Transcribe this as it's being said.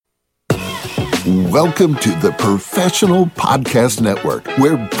Welcome to the Professional Podcast Network,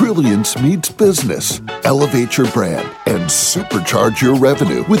 where brilliance meets business. Elevate your brand and supercharge your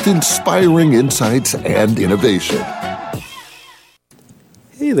revenue with inspiring insights and innovation.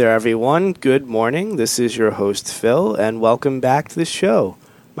 Hey there, everyone. Good morning. This is your host, Phil, and welcome back to the show.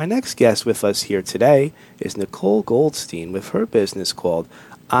 My next guest with us here today is Nicole Goldstein with her business called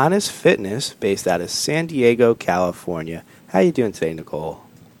Honest Fitness, based out of San Diego, California. How are you doing today, Nicole?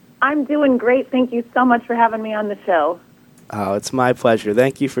 I'm doing great. Thank you so much for having me on the show. Oh, it's my pleasure.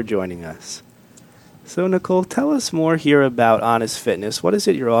 Thank you for joining us. So, Nicole, tell us more here about Honest Fitness. What is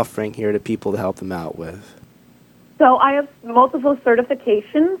it you're offering here to people to help them out with? So I have multiple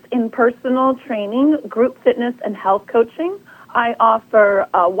certifications in personal training, group fitness, and health coaching. I offer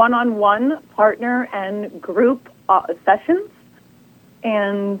one-on-one, partner, and group sessions.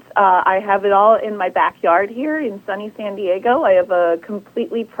 And I have it all in my backyard here in sunny San Diego. I have a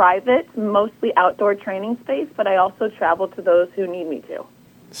completely private, mostly outdoor training space, but I also travel to those who need me to.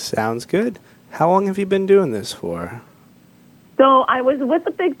 Sounds good. How long have you been doing this for? So I was with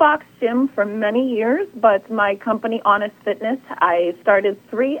a big box gym for many years, but my company, Honest Fitness, I started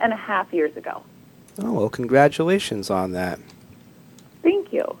 3.5 years ago. Oh, well, congratulations on that.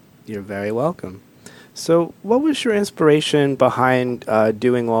 Thank you. You're very welcome. So what was your inspiration behind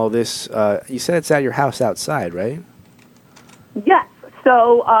doing all this? You said it's at your house outside, right? Yes.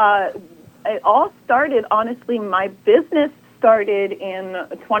 So it all started, honestly, my business started in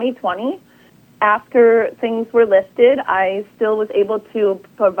 2020. After things were lifted, I still was able to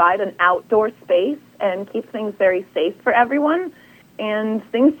provide an outdoor space and keep things very safe for everyone. And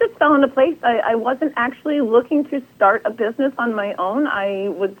things just fell into place. I wasn't actually looking to start a business on my own. I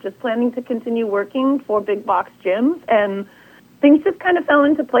was just planning to continue working for big box gyms, and things just kind of fell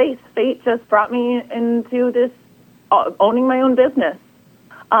into place. Fate just brought me into this owning my own business.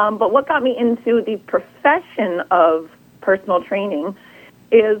 But what got me into the profession of personal training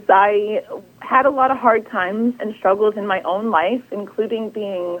is I had a lot of hard times and struggles in my own life, including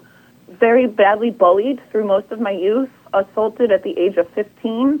being very badly bullied through most of my youth, assaulted at the age of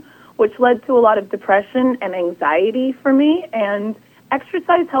 15, which led to a lot of depression and anxiety for me. And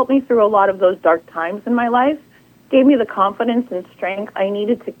exercise helped me through a lot of those dark times in my life, gave me the confidence and strength I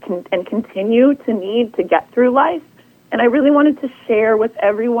needed to and continue to need to get through life. And I really wanted to share with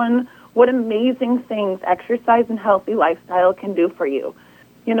everyone what amazing things exercise and healthy lifestyle can do for you.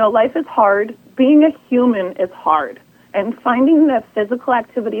 You know, life is hard. Being a human is hard. And finding that physical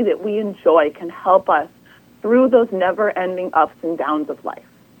activity that we enjoy can help us through those never-ending ups and downs of life.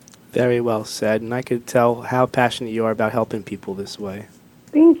 Very well said, and I could tell how passionate you are about helping people this way.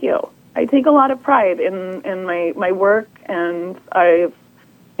 Thank you. I take a lot of pride in my work, and I've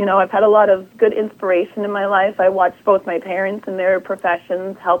had a lot of good inspiration in my life. I watched both my parents in their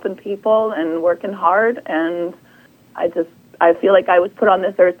professions helping people and working hard, and I feel like I was put on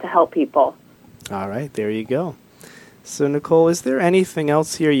this earth to help people. All right, there you go. So, Nicole, is there anything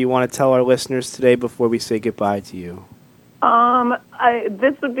else here you want to tell our listeners today before we say goodbye to you?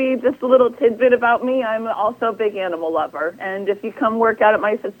 This would be just a little tidbit about me. I'm also a big animal lover. And if you come work out at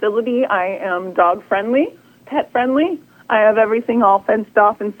my facility, I am dog-friendly, pet-friendly. I have everything all fenced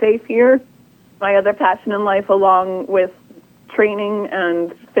off and safe here. My other passion in life, along with training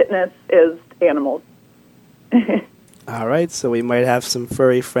and fitness, is animals. All right, so we might have some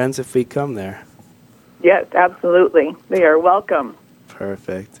furry friends if we come there. Yes, absolutely. They are welcome.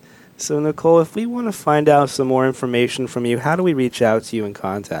 Perfect. So, Nicole, if we want to find out some more information from you, how do we reach out to you and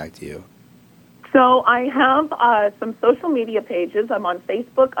contact you? So I have some social media pages. I'm on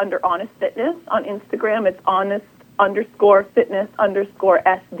Facebook under Honest Fitness. On Instagram, it's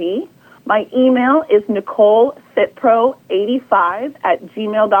honest_fitness_SD. My email is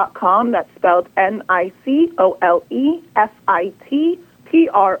NicoleFitPro85@gmail.com. That's spelled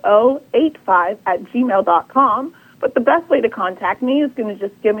NicoleFitPro85@gmail.com. But the best way to contact me is going to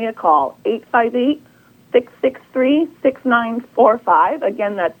just give me a call, 858-663-6945.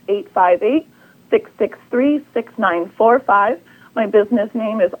 Again, that's 858-663-6945. My business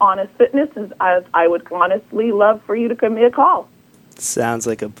name is Honest Fitness, as I would honestly love for you to give me a call. Sounds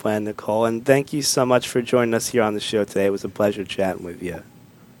like a plan, Nicole. And thank you so much for joining us here on the show today. It was a pleasure chatting with you.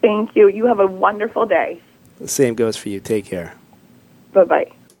 Thank you. You have a wonderful day. The same goes for you. Take care.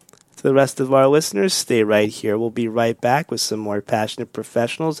 Bye-bye. To the rest of our listeners, stay right here. We'll be right back with some more passionate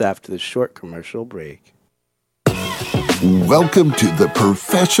professionals after the short commercial break. Welcome to the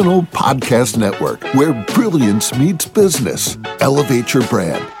Professional Podcast Network, where brilliance meets business. Elevate your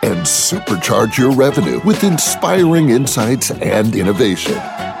brand and supercharge your revenue with inspiring insights and innovation.